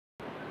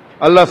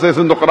Allah says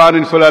in the Quran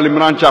in Surah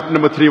Al-Imran, chapter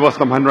number 3, verse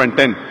number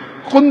 110,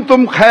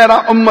 Kuntum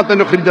khaira ummatan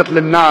ukhrijat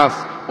lin-nas.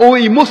 O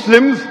ye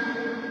Muslims,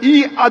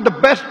 ye are the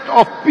best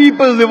of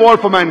peoples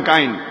evolved for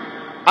mankind.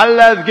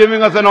 Allah is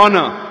giving us an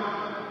honor.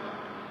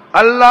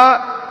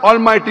 Allah,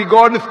 Almighty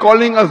God, is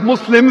calling us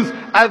Muslims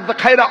as the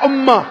khaira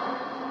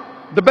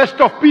ummah, the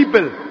best of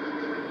people.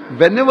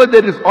 Whenever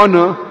there is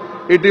honor,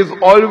 it is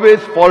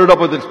always followed up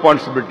with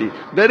responsibility.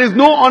 There is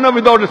no honor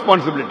without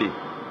responsibility.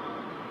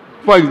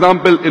 For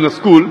example, in a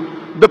school,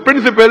 the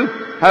principal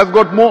has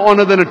got more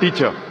honor than a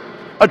teacher.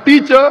 A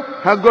teacher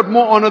has got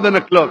more honor than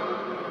a clerk.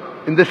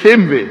 In the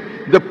same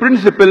way, the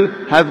principal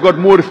has got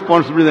more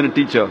responsibility than a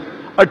teacher.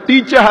 A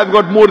teacher has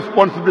got more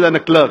responsibility than a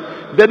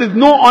clerk. There is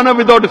no honor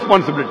without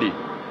responsibility.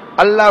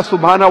 Allah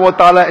subhanahu wa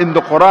ta'ala in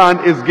the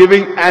Quran is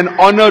giving an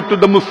honor to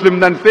the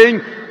Muslim and saying,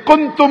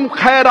 Kuntum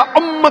khaira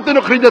ummatin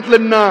ukhrijat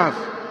lin-nas.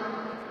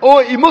 O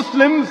ye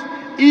Muslims,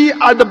 ye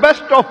are the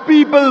best of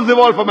peoples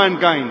evolved for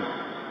mankind.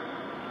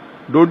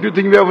 Don't you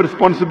think we have a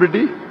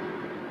responsibility?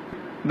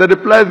 The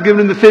reply is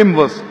given in the same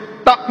verse.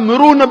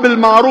 تَأْمُرُونَ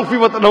بِالْمَعْرُوفِ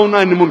وَتَنْهَوْنَ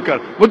عَنِ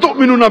الْمُنكَرِ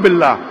وَتُؤْمِنُونَ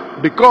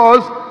بِاللَّهِ.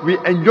 Because we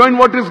enjoin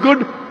what is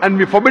good and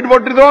we forbid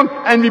what is wrong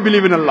and we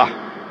believe in Allah.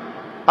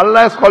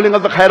 Allah is calling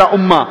us the khaira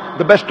ummah,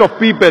 the best of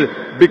people,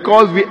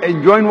 because we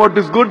enjoin what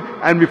is good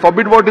and we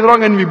forbid what is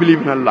wrong and we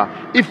believe in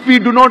Allah. If we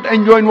do not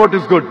enjoin what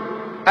is good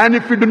and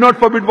if we do not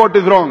forbid what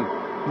is wrong,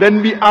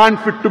 then we aren't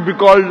fit to be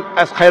called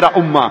as khaira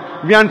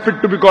ummah. We aren't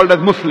fit to be called as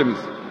Muslims.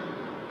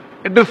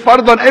 It is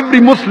fard on every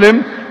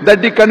Muslim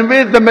that he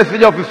conveys the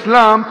message of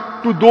Islam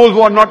to those who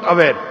are not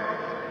aware.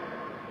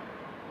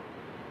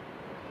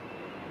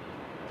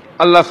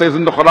 Allah says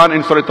in the Quran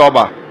in Surah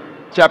Tawbah,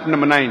 chapter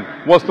number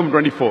 9, verse number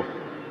 24,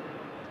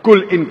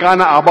 Kul in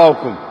kana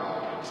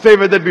abaukum. Say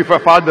whether it be for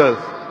fathers,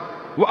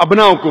 wa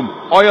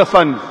abnaukum, or your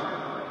sons,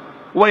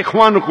 wa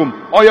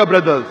ikhwanukum, or your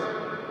brothers,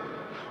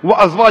 wa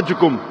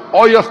azwajukum,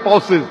 or your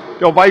spouses,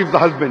 your wives, the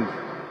husbands,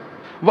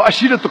 wa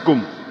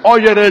ashiratukum, or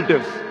your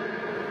relatives.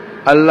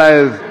 Allah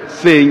is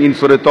saying in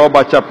Surah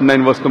Tawbah, chapter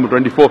 9, verse number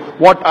 24,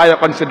 what are your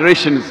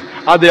considerations?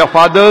 Are they your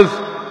fathers,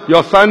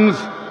 your sons,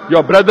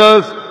 your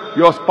brothers,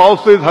 your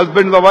spouses,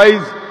 husbands or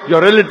wives,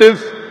 your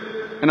relatives?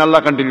 And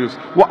Allah continues,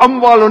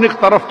 وَأَمْوَالٌ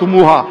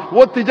اِخْتَرَفْتُمُوهَا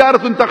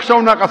وَتِجَارَةٌ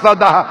تَخْشَوْنَ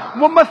كَسَادَهَا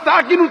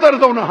وَمَسَاكِنُ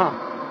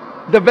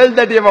تَرْضَوْنَهَا. The wealth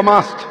that you have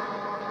amassed,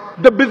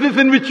 the business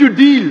in which you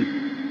deal,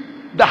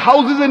 the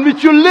houses in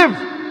which you live.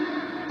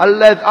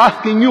 Allah is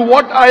asking you,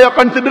 what are your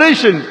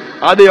considerations?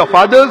 Are they your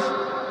fathers?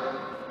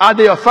 Are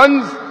they your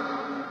sons?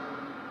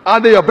 Are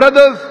they your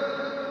brothers?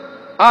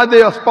 Are they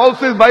your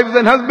spouses, wives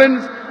and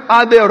husbands?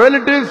 Are they your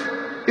relatives?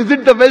 Is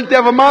it the wealth you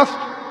have amassed?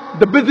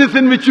 The business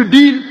in which you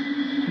deal?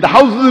 The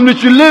houses in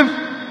which you live?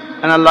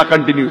 And Allah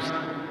continues,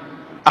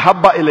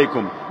 Ahabba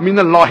ilaykum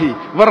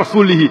minallahi wa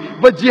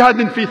rasulihi wa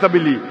jihadin fi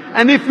sabili.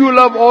 And if you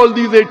love all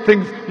these 8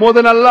 things more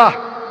than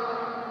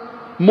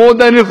Allah, more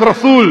than His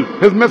Rasul,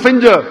 His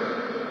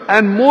Messenger,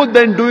 and more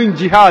than doing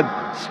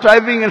jihad,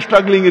 striving and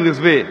struggling in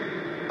His way,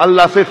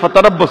 Allah says,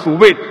 Fatarabbasu,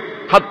 wait,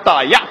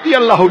 hatta ya'ti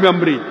Allahu bi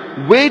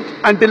amri. Wait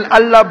until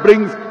Allah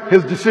brings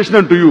His decision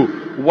unto you.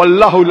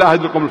 Wallahu la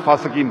yahdil qawmal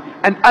fasiqin.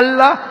 And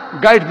Allah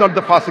guides not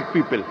the fasiq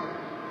people.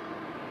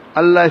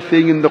 Allah is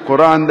saying in the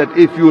Quran that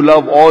if you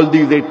love all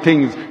these 8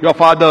 things, your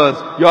fathers,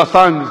 your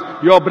sons,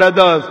 your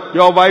brothers,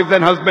 your wives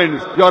and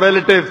husbands, your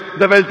relatives,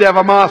 the wealth you have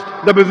amassed,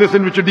 the business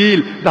in which you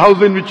deal, the house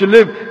in which you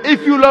live,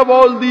 if you love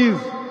all these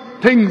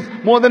things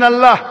more than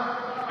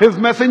Allah, His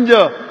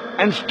Messenger,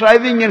 and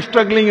striving and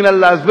struggling in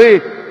Allah's way,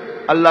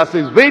 Allah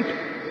says, wait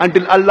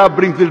until Allah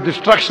brings His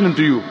destruction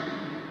into you.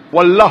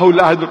 Wallahu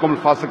la yahdil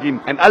qawmal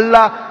fasiqin. And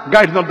Allah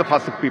guides not the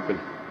fasiq people.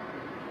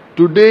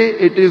 Today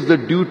it is the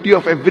duty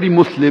of every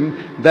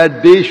Muslim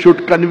that they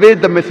should convey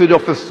the message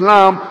of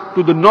Islam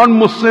to the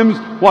non-Muslims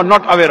who are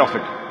not aware of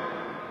it.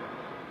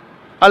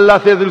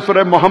 Allah says in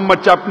Surah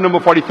Muhammad chapter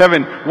number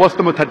 47, verse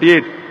number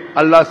 38,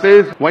 Allah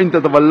says, وَإِن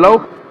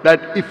تَتَوَلَّوْا,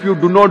 that if you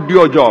do not do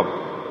your job,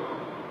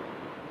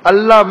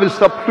 Allah will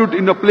substitute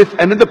in your place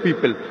another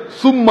people,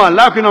 summa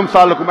lakinam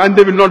salakum, and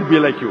they will not be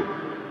like you.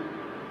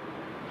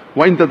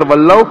 وَإِن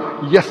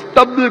تَتَوَلَّوْا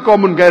يَسْتَبْدِلْ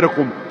قَوْمٌ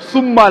غَيْرَكُمْ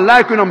summa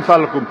lakinam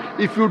salakum.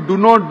 If you do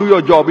not do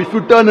your job, if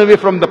you turn away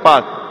from the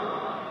path,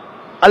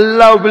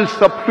 Allah will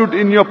substitute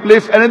in your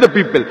place another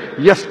people,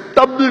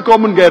 يَسْتَبْدِلْ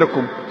قَوْمٌ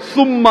غَيْرَكُمْ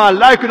summa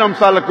lakinam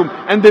salakum,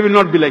 and they will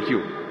not be like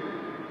you.